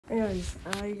Anyways,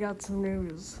 I got some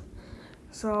news.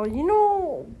 So, you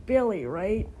know Billy,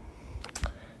 right?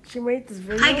 She made this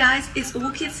video. Hi guys, it's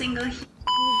uwucutesingle here.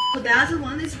 So the other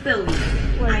one is Billy.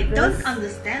 I don't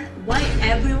understand why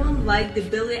everyone liked the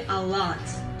Billy a lot.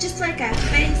 Just like a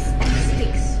face and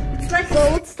sticks. It's like. So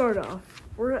let's start off.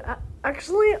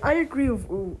 Actually, I agree with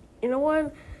Uwu. You know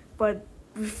what? But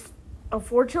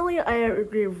unfortunately, I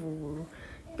agree with Uwu.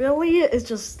 Billy is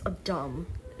just a dumb.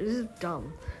 It is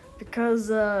dumb because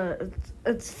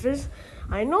it's.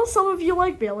 I know some of you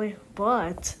like Billy,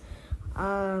 but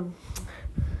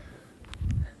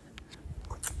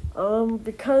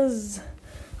because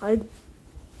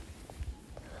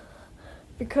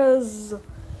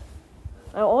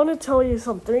I want to tell you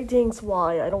some 3 things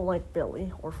why I don't like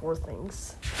Billy, or 4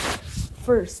 things.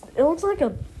 First, it looks like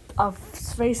a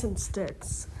face and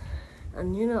sticks,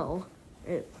 and you know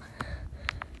it.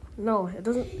 No, it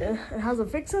doesn't. It has a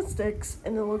face and sticks,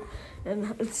 and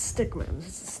it's Stickman.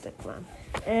 It's a Stickman,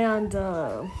 and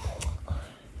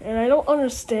I don't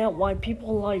understand why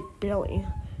people like Billy.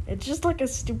 It's just like a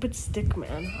stupid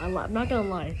Stickman. I'm not gonna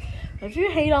lie. If you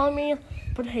hate on me,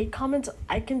 put hate comments.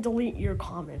 I can delete your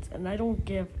comments, and I don't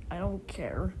care.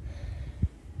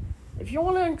 If you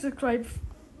want to subscribe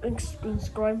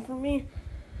for me,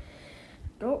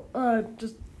 go.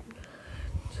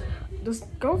 Just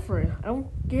go for it. I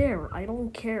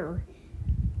don't care.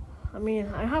 I mean,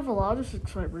 I have a lot of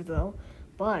subscribers though,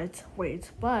 but I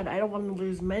don't want to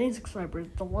lose many subscribers.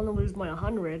 Don't want to lose my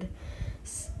 100.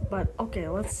 But okay,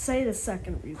 let's say the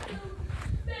second reason.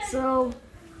 So,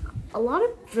 a lot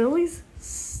of Billies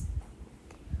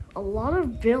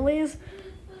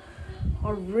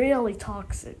are really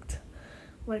toxic.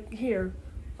 Like here,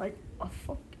 like a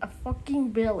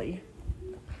fucking Billy.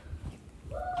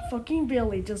 A fucking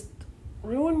Billy just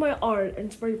ruined my art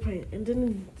and spray paint and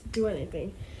didn't do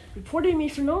anything. Reported me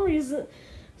for no reason.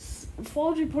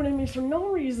 Falls reported me for no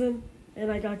reason,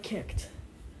 and I got kicked.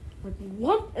 Like,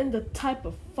 what in the type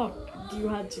of fuck do you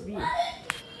have to be?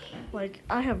 Like,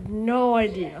 I have no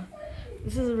idea.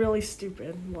 This is really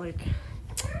stupid. Like,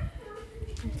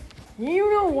 you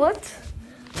know what?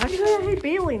 Actually, I hate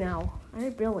Billy now. I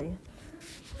hate Billy.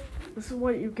 This is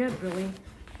what you get, Billy,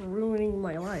 for ruining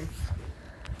my life.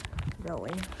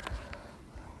 Billy.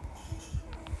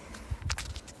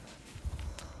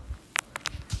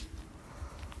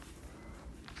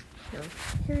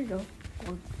 Here you go.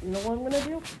 Well, you know what I'm gonna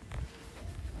do?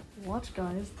 Watch,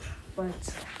 guys.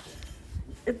 But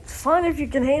it's fine if you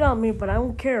can hate on me, but I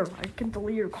don't care. I can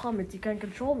delete your comments. You can't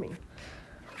control me.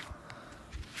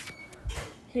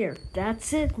 Here,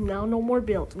 that's it. Now no more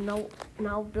Bill.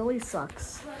 Now Billy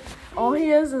sucks. All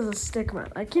he is a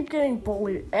stickman. I keep getting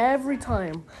bullied every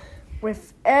time.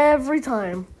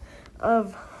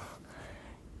 Of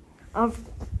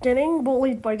getting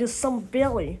bullied by just some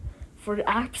Billy for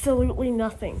absolutely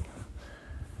nothing.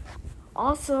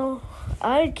 Also,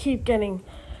 I keep getting.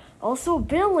 Also,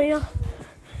 Billy.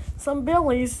 Some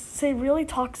Billies say really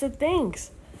toxic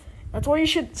things. That's why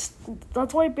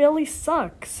Billy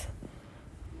sucks.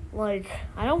 Like,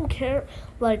 I don't care.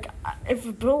 Like,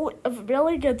 if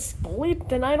Billy gets bullied,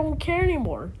 then I don't care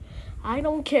anymore. I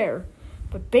don't care.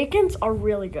 But Bacons are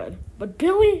really good. But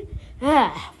Billy,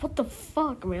 what the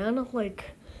fuck, man?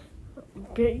 Like,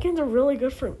 Bacons are really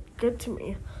good to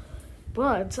me.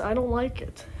 But I don't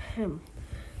like him.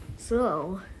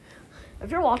 So, if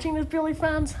you're watching this, Billy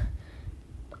fans,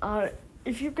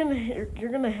 if you're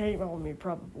gonna hate on me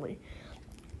probably.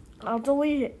 I'll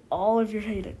delete all of your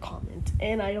hated comments,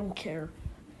 and I don't care.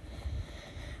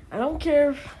 I don't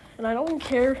care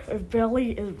if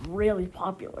Billy is really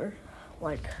popular.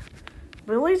 Like,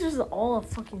 Billy's just all a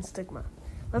fucking stigma.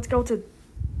 Let's go to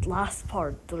last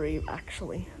part 3,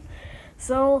 actually.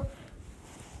 So,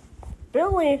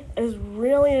 Billy is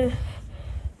really.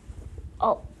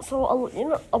 A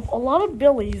lot of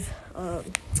Billies.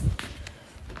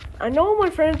 I know my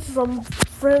friends. Some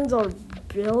friends are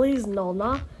Billies. No,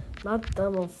 not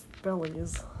them of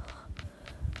Billies.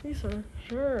 These are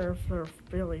sure for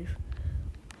Billies.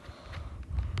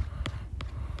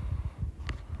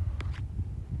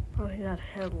 Oh, he got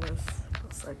headless for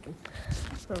a second.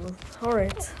 So,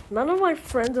 alright. None of my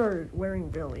friends are wearing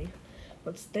Billy,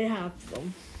 but they have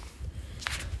them.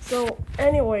 So,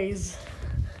 anyways,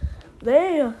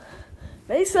 they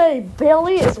say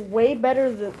Billy is way better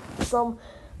than some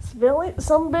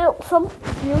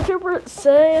YouTubers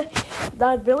say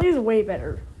that Billy is way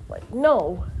better. Like,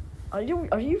 no. Are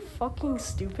you fucking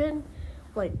stupid?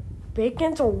 Like,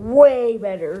 Bacons are way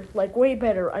better. Like, way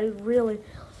better. I really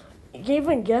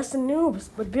even guess the noobs.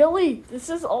 But Billy, this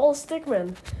is all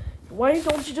Stickman. Why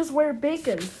don't you just wear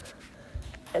Bacon?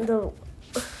 And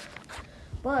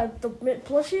But the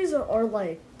plushies are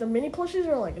like, the mini plushies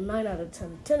are like 9 out of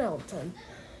 10, 10 out of 10.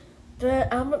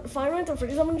 The Five Nights at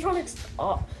Freddy's animatronics,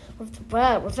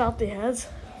 without the heads,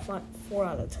 4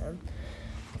 out of 10.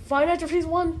 Five Nights at Freddy's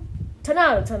 1, 10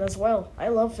 out of 10 as well. I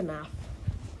love FNAF.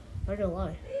 Not gonna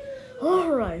lie.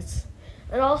 Alright.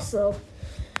 And also,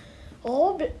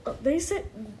 they say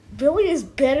Billy is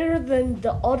better than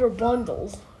the other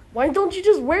bundles. Why don't you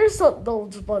just wear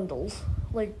those bundles?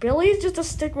 Like, Billy's just a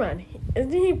stick man.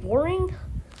 Isn't he boring?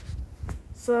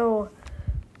 So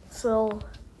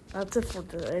that's it for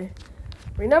today.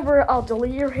 Remember, I'll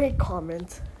delete your hate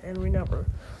comment. And remember.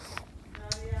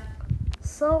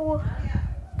 So,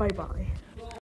 bye-bye.